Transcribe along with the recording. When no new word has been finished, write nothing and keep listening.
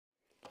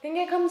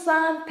Lenge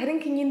Khamsang, Taring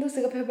Kingindu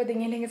Sigapa the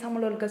Lenge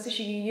Samuel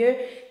Gasushi year,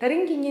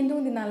 Taring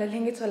Kingindu the Nala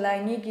Lenge Sola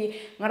Nigi,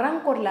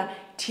 Marang Korla,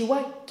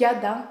 Tiwa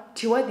Gyada,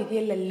 Tiwa the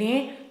Gila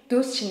Lane,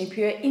 Dus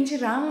Chinipure,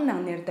 Inchirang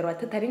near the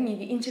Rata Taring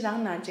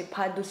Inchirang Naji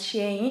Padus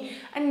Shane,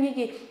 and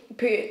Nigi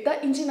the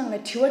Inchinang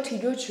Tiwa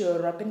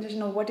Tiduchu,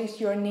 Rapination, what is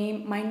your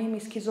name? My name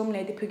is Kizom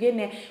Lady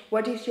Pugene,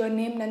 what is your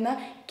name Nana?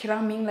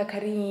 Kiraming La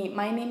Kari,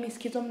 my name is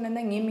Kizom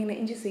Nana, naming the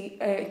Inchisi,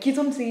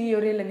 Kizom Si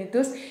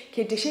Yorelanitus,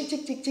 Ketishi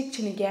Chick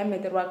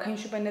Chinigam, the Rakan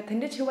Shupana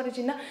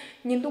Tendichiwarajina,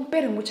 Nindum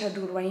Peremucha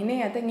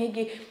Durwaine, at the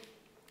Nigi.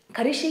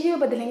 Karishigi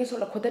but the language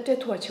of Kotate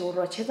to a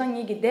children,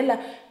 Chesang Della,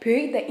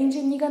 Pui, the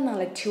Injiniga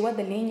Nala Tua,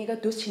 the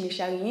Laniga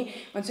Duschinishagi,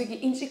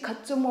 Matsuki Inchi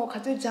Katsumo,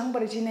 Katu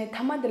Jambarajine,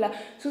 Tamadela,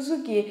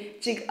 Suzuki,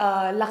 Chik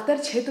Laktar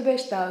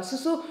Chetubesta,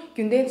 Susu,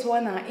 Gunden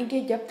Swana,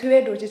 Inke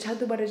Yaptuedo,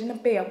 Chatubarajina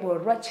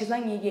Payabo,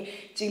 Ratchesangigi,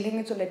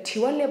 Chiling to let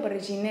Tua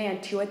Lebarajine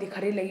and Tua de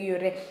Carilla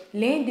Yure,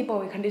 Lane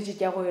Dipo,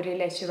 Kandichi Jago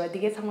Relation, to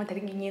get someone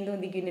taking in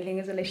the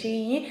Guinelangas of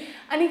Lashi,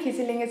 and if he's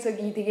a language of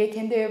Giti,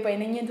 can do by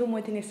Nanyan to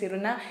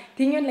Motinisiruna,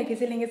 Tinyon like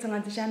his language on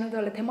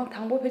the Temak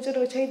Tango Picture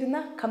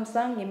Chadina,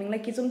 Khamsang, Yaming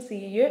like Kizum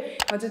see you,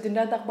 but to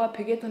Dindaba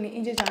Piget on the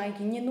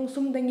Injang, no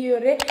sum than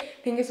you,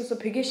 things also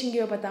Pigishing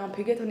you, but down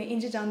Piget on the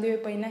Injang de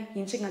Pina,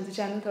 inching on the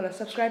channel to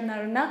subscribe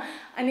Narana,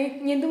 and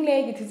it Yendung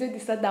leg it is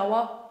this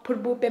Dawa,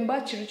 Purbu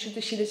Pemba, Church to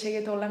Shida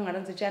Chegatolang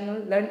on the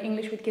channel, learn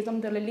English with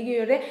Kizum to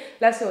Ligure,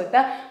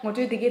 Lasota,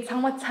 Motu to get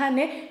somewhat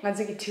tane,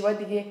 Mazaki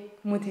de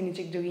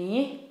Mutinichik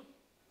doing.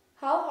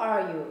 How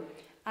are you?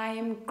 I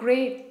am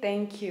great,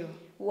 thank you.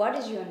 What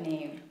is your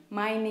name?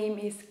 My name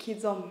is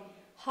Kizom.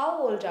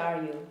 How old are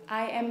you?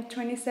 I am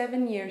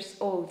 27 years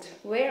old.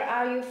 Where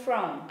are you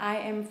from? I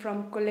am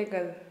from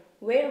Kollegal.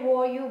 Where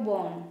were you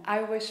born?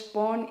 I was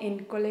born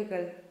in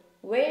Kollegal.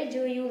 Where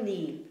do you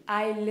live?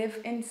 I live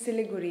in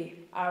Siliguri.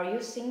 Are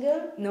you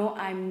single? No,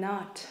 I'm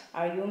not.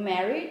 Are you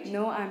married?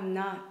 No, I'm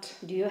not.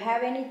 Do you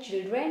have any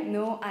children?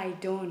 No, I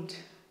don't.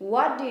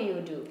 What do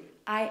you do?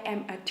 I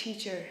am a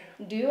teacher.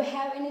 Do you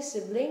have any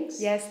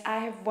siblings? Yes, I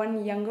have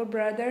one younger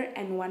brother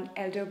and one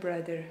elder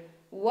brother.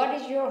 What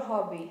is your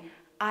hobby?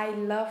 I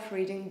love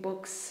reading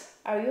books.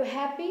 Are you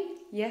happy?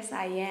 Yes,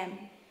 I am.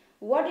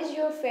 What is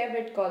your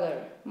favorite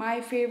color?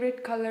 My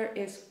favorite color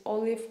is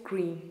olive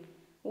green.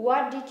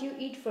 What did you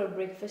eat for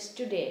breakfast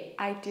today?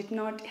 I did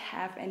not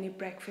have any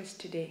breakfast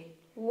today.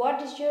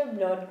 What is your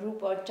blood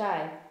group or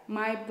type?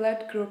 My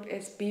blood group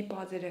is B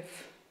positive.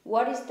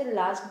 What is the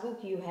last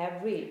book you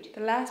have read?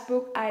 The last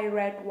book I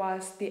read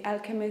was The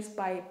Alchemist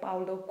by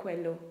Paulo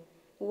Coelho.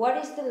 What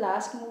is the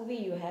last movie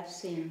you have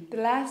seen? The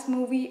last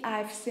movie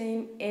I've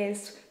seen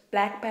is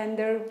Black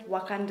Panther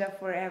Wakanda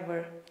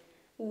Forever.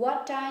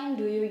 What time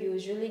do you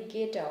usually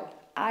get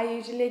up? I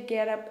usually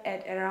get up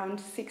at around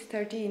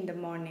 6:30 in the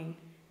morning.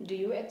 Do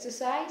you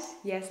exercise?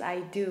 Yes, I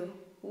do.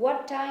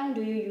 What time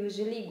do you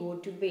usually go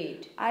to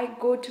bed? I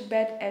go to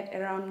bed at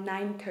around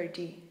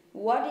 9:30.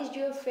 What is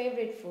your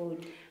favorite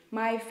food?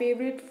 My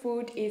favorite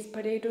food is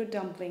potato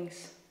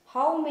dumplings.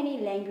 How many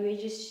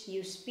languages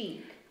you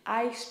speak?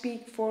 I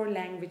speak 4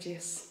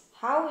 languages.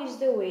 How is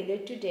the weather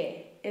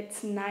today?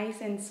 It's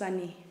nice and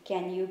sunny.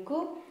 Can you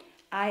cook?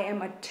 I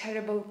am a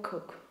terrible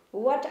cook.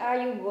 What are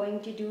you going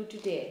to do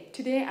today?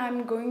 Today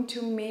I'm going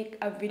to make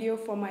a video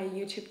for my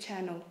YouTube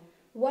channel.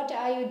 What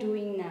are you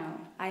doing now?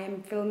 I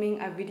am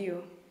filming a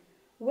video.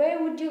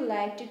 Where would you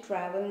like to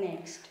travel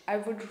next? I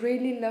would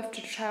really love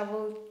to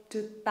travel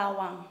to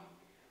Tawang.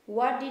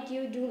 What did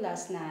you do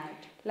last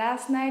night?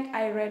 Last night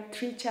I read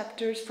 3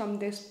 chapters from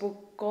this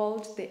book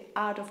called The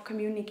Art of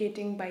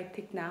Communicating by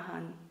Thich Nhat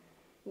Hanh.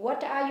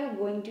 What are you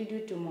going to do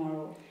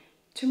tomorrow?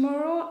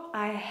 Tomorrow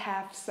I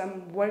have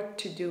some work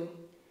to do.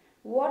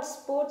 What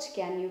sports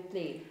can you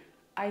play?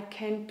 I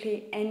can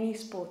play any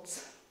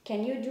sports.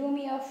 Can you do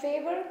me a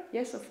favor?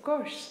 Yes, of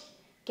course.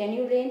 Can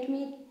you lend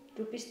me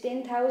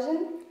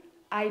 ₹10,000?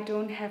 I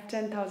don't have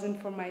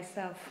 10,000 for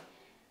myself.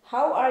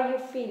 How are you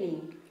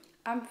feeling?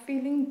 I'm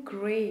feeling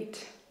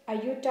great. Are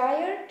you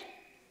tired?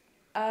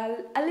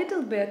 A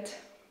little bit.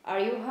 Are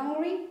you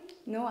hungry?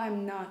 No,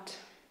 I'm not.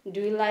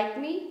 Do you like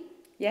me?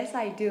 Yes,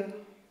 I do.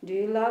 Do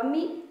you love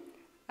me?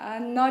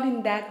 Not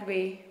in that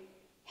way.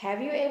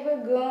 Have you ever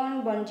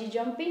gone bungee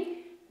jumping?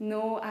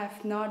 No,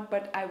 I've not,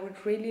 but I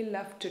would really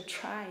love to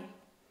try.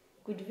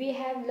 Could we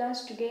have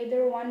lunch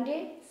together one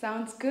day?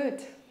 Sounds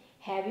good.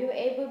 Have you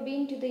ever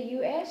been to the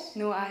US?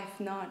 No, I've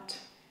not.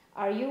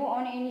 Are you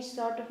on any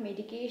sort of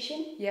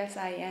medication? Yes,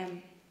 I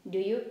am. Do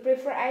you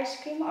prefer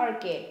ice cream or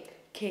cake?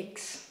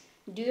 Cakes.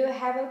 Do you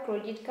have a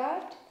credit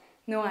card?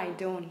 No, I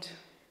don't.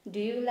 Do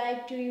you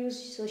like to use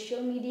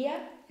social media?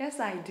 Yes,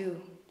 I do.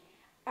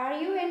 Are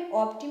you an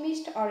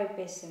optimist or a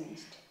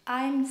pessimist?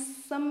 I'm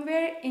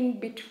somewhere in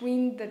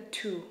between the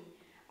two.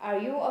 Are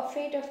you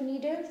afraid of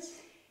needles?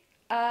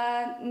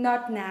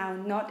 Not now,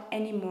 not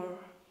anymore.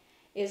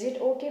 Is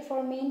it okay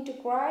for men to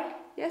cry?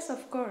 Yes,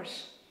 of course.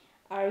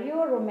 Are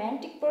you a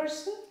romantic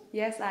person?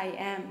 Yes, I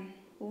am.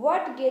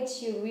 What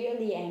gets you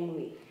really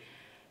angry?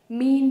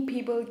 Mean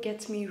people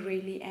get me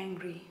really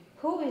angry.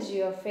 Who is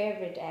your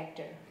favorite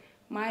actor?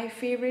 My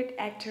favorite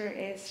actor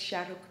is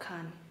Shah Rukh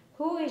Khan.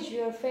 Who is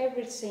your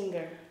favorite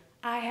singer?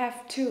 I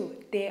have two.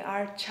 They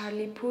are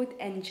Charlie Puth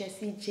and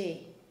Jessie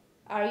J.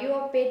 Are you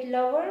a pet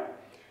lover?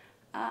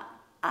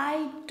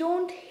 I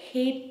don't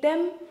hate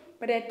them,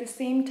 but at the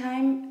same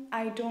time,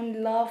 I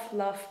don't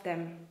love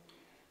them.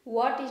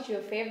 What is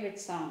your favorite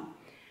song?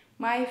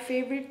 My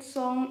favorite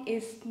song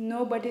is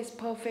Nobody's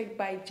Perfect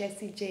by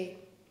Jessie J.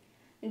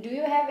 Do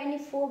you have any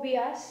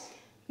phobias?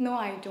 No,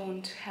 I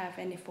don't have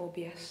any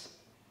phobias.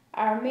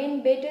 Are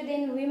men better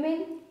than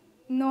women?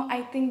 No,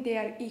 I think they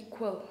are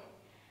equal.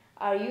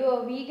 Are you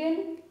a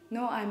vegan?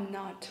 No, I'm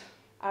not.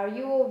 Are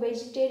you a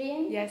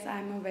vegetarian? Yes,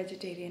 I'm a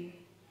vegetarian.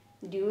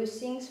 Do you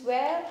sing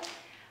well?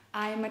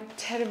 I'm a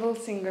terrible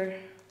singer.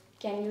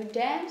 Can you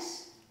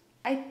dance?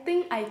 I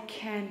think I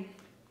can.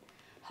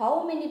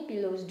 How many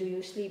pillows do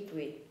you sleep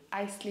with?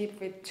 I sleep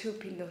with 2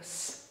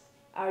 pillows.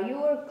 Are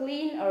you a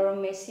clean or a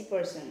messy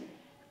person?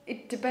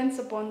 It depends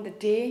upon the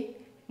day,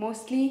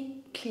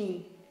 mostly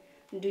clean.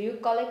 Do you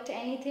collect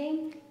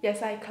anything?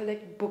 Yes, I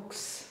collect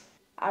books.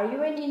 Are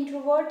you an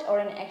introvert or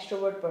an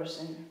extrovert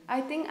person?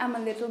 I think I'm a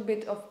little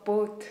bit of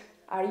both.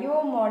 Are you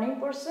a morning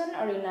person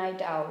or a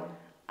night owl?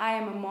 I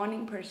am a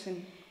morning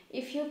person.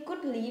 If you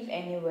could live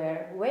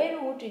anywhere, where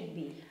would it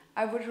be?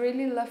 I would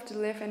really love to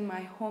live in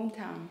my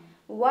hometown.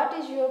 What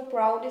is your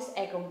proudest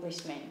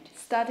accomplishment?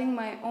 Starting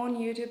my own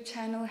YouTube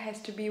channel has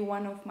to be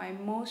one of my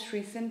most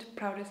recent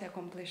proudest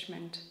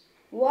accomplishments.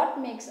 What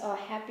makes a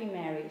happy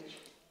marriage?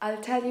 I'll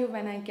tell you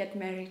when I get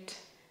married.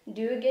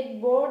 Do you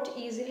get bored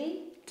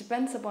easily?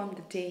 Depends upon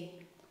the day.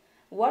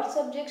 What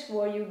subjects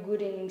were you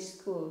good in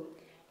school?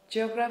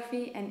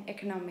 Geography and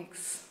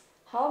economics.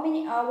 How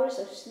many hours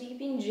of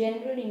sleeping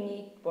generally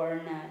need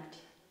per night?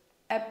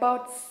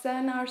 About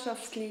 7 hours of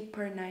sleep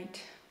per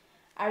night.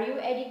 Are you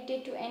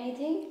addicted to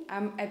anything?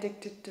 I'm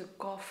addicted to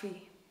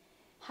coffee.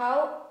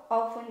 How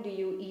often do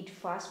you eat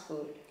fast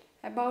food?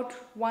 About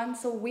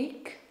once a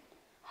week.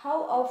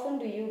 How often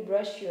do you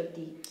brush your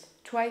teeth?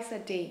 Twice a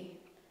day.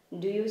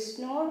 Do you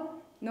snore?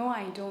 No,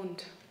 I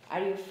don't.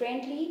 Are you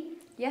friendly?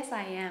 Yes,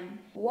 I am.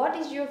 What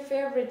is your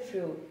favorite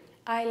fruit?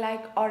 I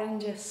like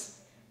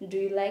oranges. Do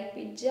you like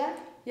pizza?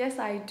 Yes,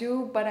 I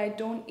do, but I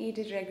don't eat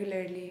it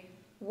regularly.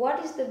 What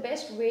is the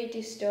best way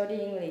to study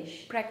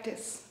English?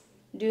 Practice.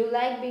 Do you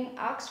like being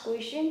asked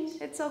questions?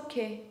 It's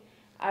okay.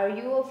 Are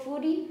you a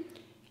foodie?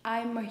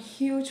 I'm a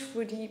huge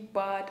foodie,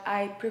 but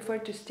I prefer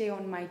to stay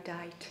on my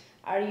diet.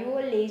 Are you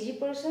a lazy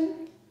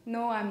person?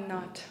 No, I'm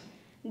not.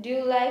 Do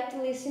you like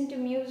to listen to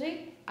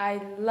music?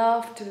 I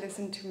love to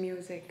listen to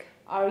music.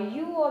 Are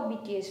you a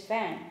BTS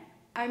fan?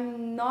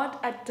 I'm not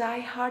a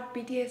die-hard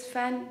BTS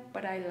fan,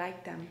 but I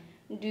like them.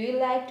 Do you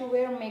like to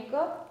wear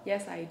makeup?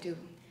 Yes, I do.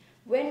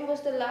 When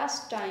was the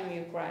last time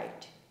you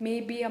cried?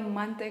 Maybe a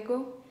month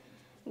ago.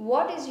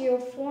 What is your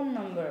phone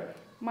number?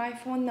 My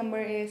phone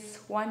number is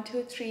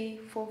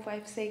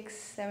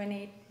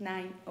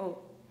 123-456-7890.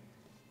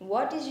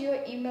 What is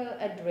your email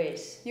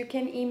address? You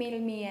can email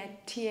me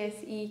at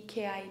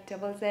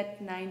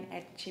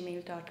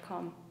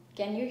tsekizz9@gmail.com.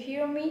 Can you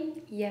hear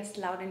me? Yes,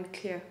 loud and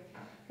clear.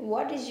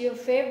 What is your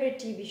favorite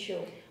TV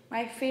show?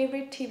 My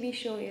favorite TV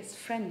show is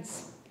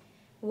Friends.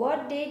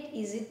 What date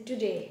is it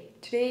today?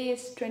 Today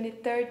is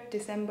 23rd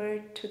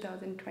December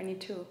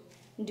 2022.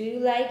 Do you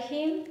like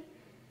him?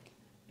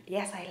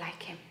 Yes, I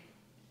like him.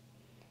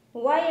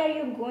 Why are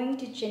you going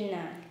to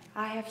Chennai?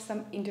 I have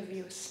some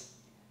interviews.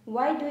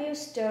 Why do you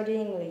study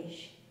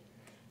English?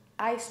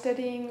 I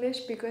study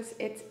English because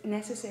it's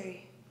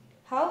necessary.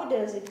 How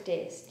does it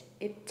taste?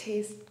 It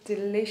tastes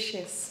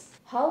delicious.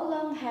 How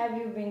long have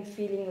you been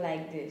feeling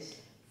like this?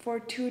 For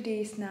 2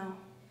 days now.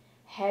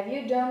 Have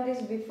you done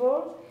this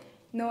before?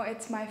 No,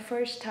 it's my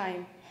first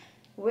time.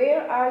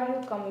 Where are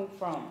you coming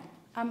from?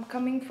 I'm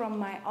coming from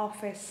my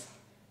office.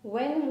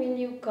 When will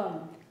you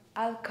come?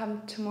 I'll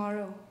come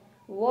tomorrow.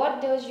 What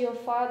does your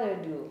father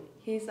do?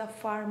 He's a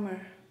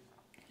farmer.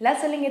 La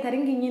salinge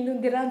taring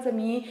kinyendun diran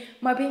sami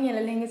mabinge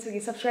la lenge so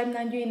subscribe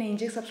na ju ina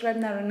injek subscribe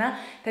na rona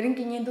taring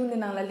kinyendun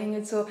dina la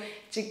lenge so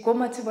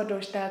chikoma chiba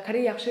dosta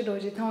khari yakshe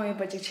doji thawe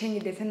ba chichengi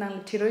desen na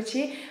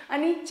thirochi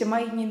ani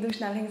chimai kinyendun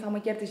na lenge sama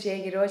kyar tu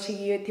chegi ro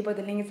chigi tiba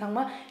de lenge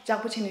sama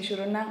jakpu chini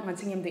shuruna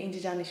ngachingem de inji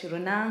jani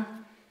shuruna